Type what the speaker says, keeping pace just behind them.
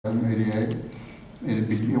'88.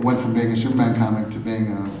 It went from being a Superman comic to being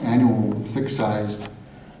an annual, thick-sized,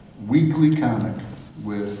 weekly comic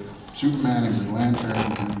with Superman and Green Lantern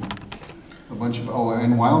and a bunch of,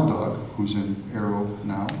 and Wild Dog, who's in Arrow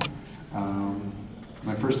now.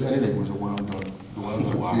 My first editing was a Wild Dog, the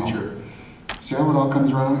Wild Dog feature. See how it all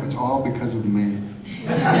comes around? It's all because of me. You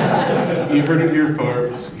heard it here,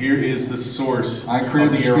 folks. Here is the source. I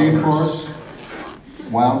created the Speed Force,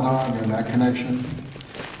 Wild Dog, and that connection.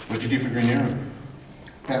 What'd you do for Green Arrow?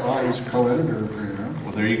 Well, I was co-editor of Green Arrow.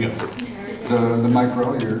 Well, there you go. The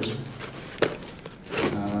micro years.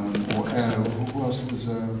 Who else was?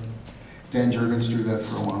 Dan Jurgens threw that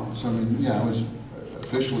for a while. So I mean, yeah, I was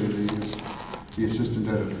officially the assistant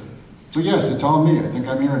editor. So yes, it's all me. I think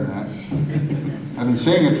I'm hearing that. I've been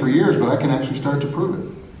saying it for years, but I can actually start to prove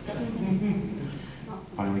it.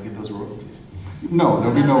 Finally get those royalties. No,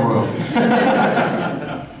 there'll be no royalties.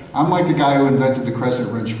 I'm like the guy who invented the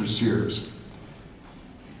crescent wrench for Sears.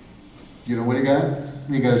 You know what he got?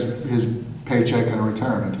 He got his paycheck in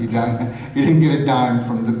retirement. He didn't get a dime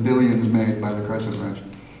from the billions made by the crescent wrench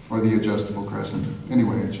or the adjustable crescent.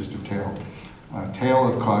 Anyway, it's just a tale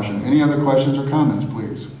of caution. Any other questions or comments,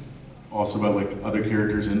 please? Also about like other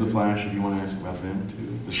characters in the Flash, if you want to ask about them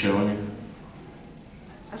too. The show, I mean.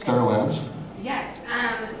 Okay. Star Labs. Yes.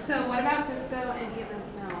 So what about Cisco and Caitlin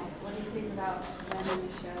Snow? What do you think about them in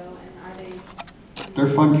the show, and are they? They're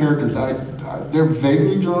fun characters. They're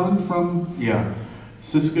vaguely drawn from. Yeah,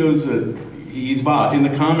 Cisco's he's Vibe. In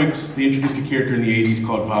the comics, they introduced a character in the '80s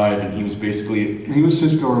called Vibe, and he was basically. He was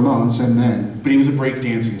Cisco Ramon, same name. But he was a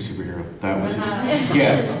breakdancing superhero. That was his.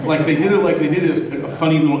 Yes, like they did a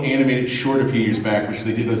funny little animated short a few years back, which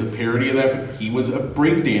they did as a parody of that. But he was a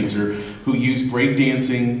breakdancer who used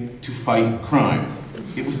breakdancing to fight crime.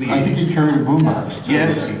 It was the 80s. I think he carried a boombox.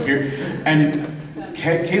 Yes, he carried. And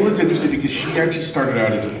Caitlin's interested because she actually started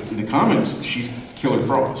out as in the comics. She's Killer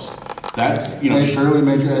Frost. That's fairly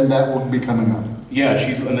major, and that will be coming up. Yeah,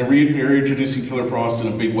 and they're reintroducing Killer Frost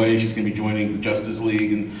in a big way. She's going to be joining the Justice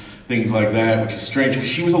League and things like that, which is strange because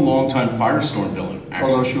she was a longtime Firestorm villain.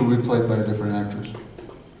 Actually. Although she will be played by a different actress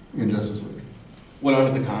in Justice League. What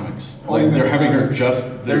about the comics? Like they're having her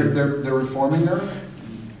just. They're reforming her.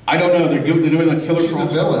 I don't know. They're doing like Killer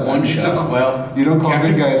Frost one shot. Well, you don't call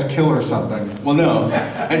big guys Killer something. Well, no.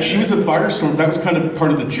 And she was a Firestorm. That was kind of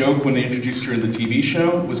part of the joke when they introduced her in the TV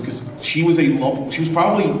show, was because she was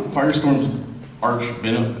probably Firestorm's arch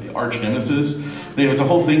nemesis. There was a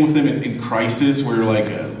whole thing with them in Crisis where like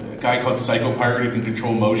a guy called Psycho Pirate who can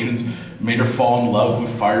control emotions made her fall in love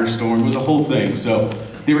with Firestorm. It was a whole thing. So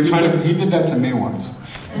they were He did that to me once.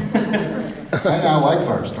 I like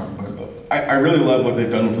Firestorm, but. I really love what they've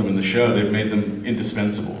done with them in the show. They've made them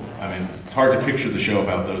indispensable. I mean, it's hard to picture the show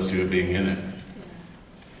about those two being in it.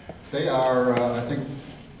 They are, I think,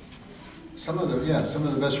 some of the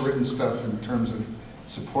best written stuff in terms of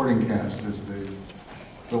supporting cast is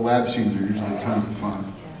the lab scenes are usually tons of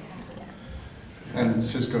fun. And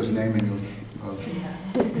Cisco's naming of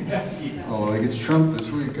although he gets trumped this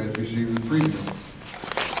week, if you see the preview.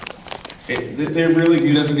 They're really.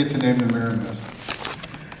 He doesn't get to name the Mirror Master.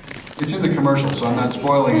 It's in the commercial, so I'm not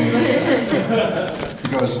spoiling it. He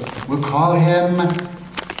goes, "We'll call him,"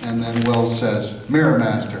 and then Wells says, "Mirror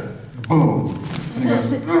Master." Boom. And he goes,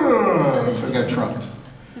 so he got trumped.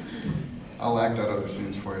 I'll act out other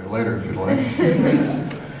scenes for you later if you'd like.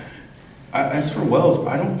 As for Wells,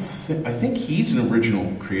 I think he's an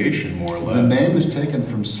original creation, more or less. The name is taken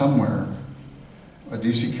from somewhere, a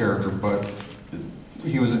DC character, but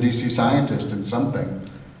he was a DC scientist in something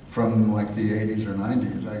from like the 80s or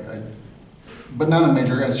 90s. But not a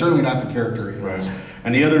major, and certainly not the character he is. Right.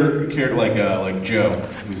 And the other character, like Joe,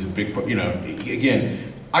 who's a big, again,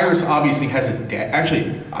 Iris obviously has a dad.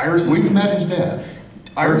 Actually, We've met his dad.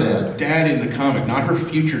 Iris's dad in the comic, not her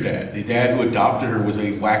future dad. The dad who adopted her was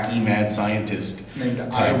a wacky mad scientist named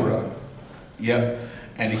Ira. Yep.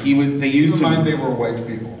 And they used him. Mind they were white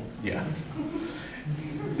people. Yeah.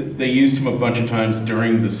 They used him a bunch of times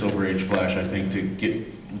during the Silver Age Flash, I think, to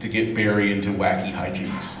get Barry into wacky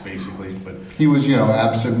hijinks, basically. But he was,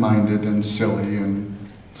 absent-minded and silly and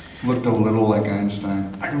looked a little like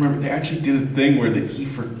Einstein. I remember they actually did a thing where he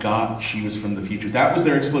forgot she was from the future. That was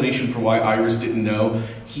their explanation for why Iris didn't know.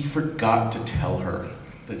 He forgot to tell her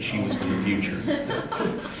that she was from the future.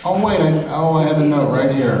 Oh wait, I have a note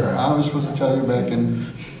right here. I was supposed to tell you back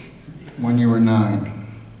when you were 9.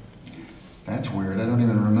 That's weird. I don't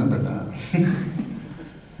even remember that.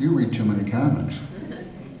 You read too many comics.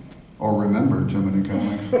 Or remember too many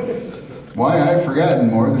comics. Why I've forgotten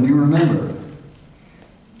more than you remember.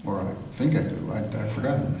 Or I think I do. I've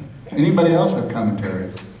forgotten. Anybody else have commentary?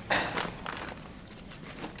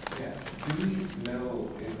 Do we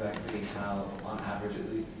know exactly how, on average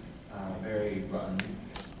at least, Barry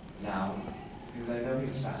runs now? Because I know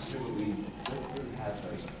he's faster, but we don't really have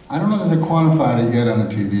like... I don't know that they quantified it yet on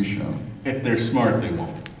the TV show. If they're smart, they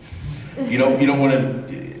won't. You don't want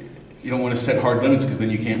to set hard limits because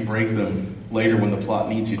then you can't break them later when the plot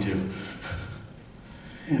needs you to.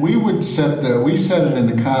 We set it in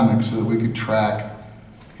the comics so that we could track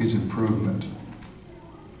his improvement.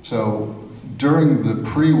 So during the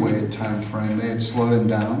pre-Wade time frame, they had slowed him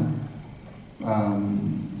down.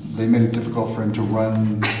 They made it difficult for him to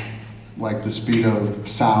run like the speed of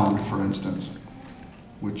sound, for instance,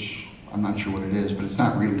 which I'm not sure what it is, but it's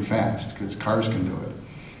not really fast because cars can do it.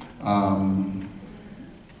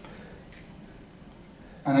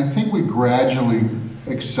 And I think we gradually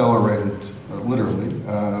accelerated, literally,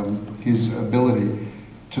 his ability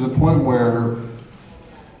to the point where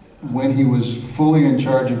when he was fully in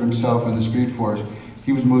charge of himself and the Speed Force,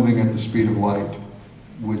 he was moving at the speed of light,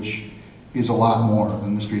 which is a lot more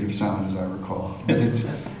than the speed of sound, as I recall. But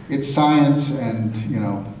it's science, and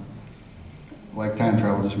like time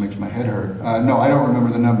travel just makes my head hurt. No, I don't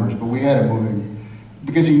remember the numbers, but we had him moving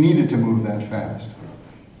because he needed to move that fast,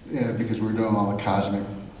 because we were doing all the cosmic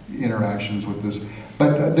interactions with this.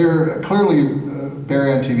 But clearly,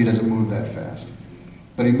 Barry on TV doesn't move that fast.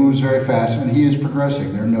 But he moves very fast, and he is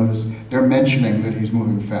progressing. They're mentioning that he's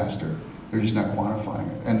moving faster. They're just not quantifying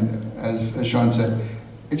it. And as Sean said,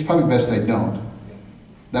 it's probably best they don't.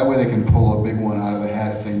 That way they can pull a big one out of the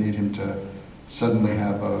hat if they need him to suddenly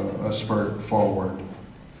have a spurt forward.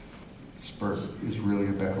 Spurt is really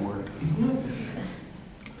a bad word.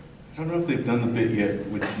 I don't know if they've done the bit yet,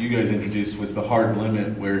 which you guys introduced, was the hard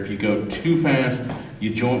limit, where if you go too fast,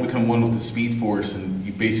 you become one with the Speed Force, and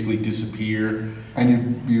you basically disappear.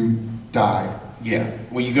 And you die. Yeah.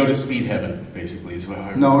 Well, you go to speed heaven, basically, is what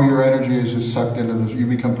I No, your energy is just sucked into you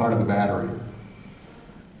become part of the battery.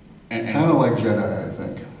 And kind of like Jedi, I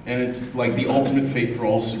think. And it's like the ultimate fate for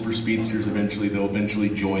all super speedsters. They'll eventually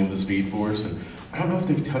join the Speed Force. And I don't know if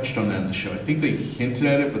they've touched on that in the show. I think they hinted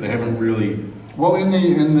at it, but they haven't really. Well, in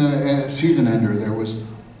the season ender, there was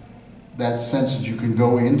that sense that you can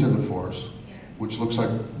go into the Force, which looks like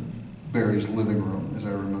Barry's living room, as I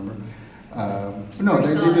remember. No,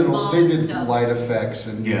 they did light effects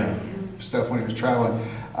and stuff when he was traveling.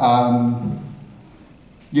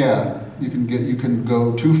 Yeah, you can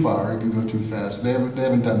go too far, you can go too fast. They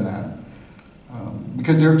haven't done that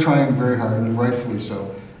because they're trying very hard, and rightfully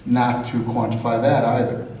so, not to quantify that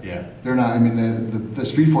either. Yeah, they're not. I mean, the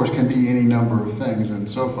Speed Force can be any number of things, and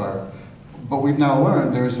so far, but we've now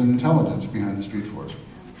learned there's an intelligence behind the Speed Force.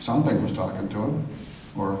 Something was talking to him,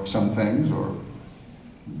 or some things, or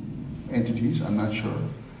entities. I'm not sure.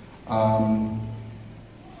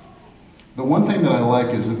 The one thing that I like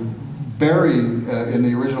is that Barry, in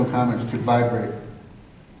the original comics, could vibrate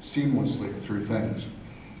seamlessly through things.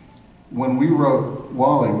 When we wrote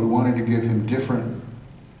Wally, we wanted to give him different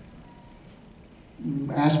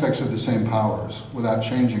aspects of the same powers without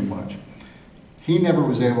changing much. He never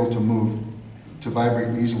was able to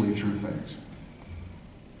vibrate easily through things.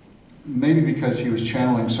 Maybe because he was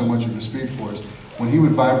channeling so much of the Speed Force. When he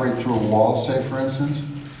would vibrate through a wall, say, for instance,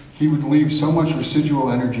 he would leave so much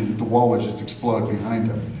residual energy that the wall would just explode behind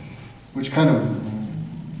him, which kind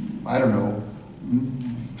of, I don't know,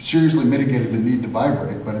 seriously mitigated the need to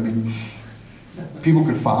vibrate, but I mean, people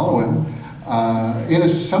could follow him.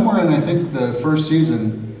 Somewhere in, I think, the first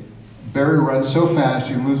season, Barry runs so fast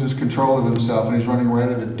he loses control of himself, and he's running right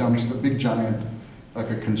at a dumpster, a big giant,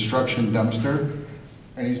 like a construction dumpster,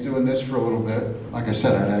 and he's doing this for a little bit. Like I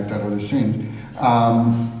said, I'd act out other scenes.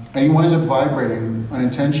 And he winds up vibrating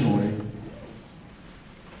unintentionally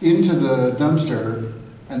into the dumpster,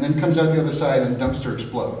 and then comes out the other side and the dumpster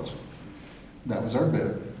explodes. That was our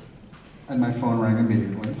bit. And my phone rang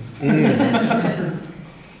immediately.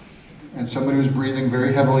 And somebody was breathing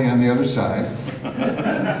very heavily on the other side,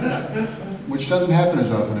 which doesn't happen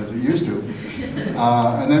as often as it used to.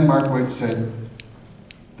 And then Mark Waid said,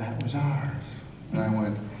 "That was ours." And I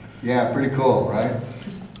went, "Yeah, pretty cool, right?"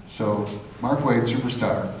 So Mark Waid,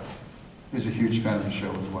 superstar, is a huge fan of the show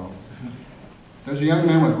as well. There's a young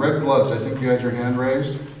man with red gloves. I think you had your hand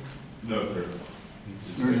raised. No, sir.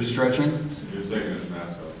 You were just stretching? You're taking his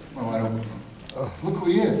mask off. Oh, I don't. Look who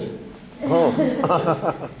he is.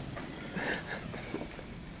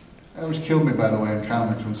 That always killed me, by the way, in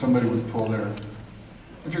comics when somebody would pull their.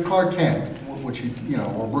 If you're Clark Kent, which he,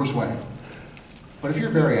 or Bruce Wayne. But if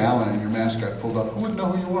you're Barry Allen and your mask got pulled off, who wouldn't know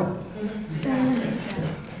who you were?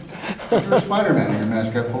 If you're Spider-Man and your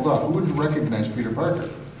mask got pulled off, who wouldn't recognize Peter Parker?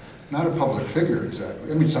 Not a public figure,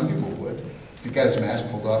 exactly. I mean, some people would. He got his mask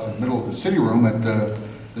pulled off in the middle of the city room at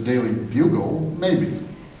the Daily Bugle, maybe.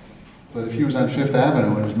 But if he was on Fifth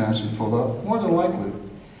Avenue and his mask was pulled off, more than likely.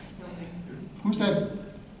 Who's that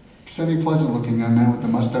semi-pleasant looking young man with the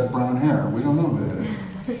mustard brown hair? We don't know who that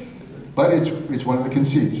is. But it's one of the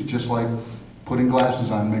conceits, just like putting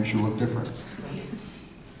glasses on makes you look different.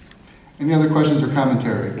 Any other questions or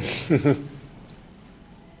commentary?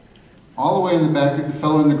 All the way in the back, the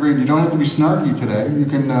fellow in the green, you don't have to be snarky today. You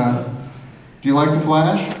can, do you like The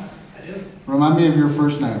Flash? I do. Remind me of your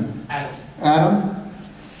first name. Adam. Adam?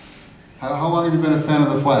 How long have you been a fan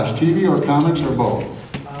of The Flash? TV or comics or both?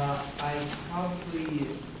 I probably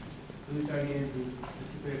started getting into the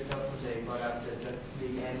superhero stuff when they brought out the Justice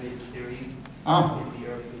League animated series Ah. in the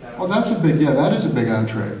early 2000s. Well, that's a big, yeah, that is a big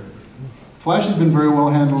entree. Flash has been very well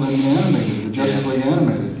handled in the animated, the Justice League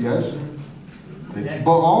animated, yes? Yeah.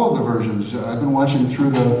 But all of the versions, I've been watching through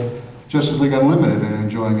the Justice League Unlimited and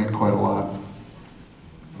enjoying it quite a lot.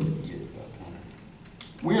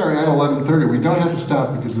 We are at 11:30. We don't have to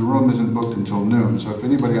stop because the room isn't booked until noon. So if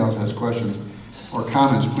anybody else has questions or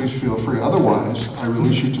comments, please feel free. Otherwise, I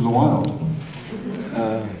release you to the wild.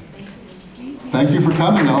 Thank you for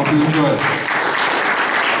coming. I hope you enjoyed it.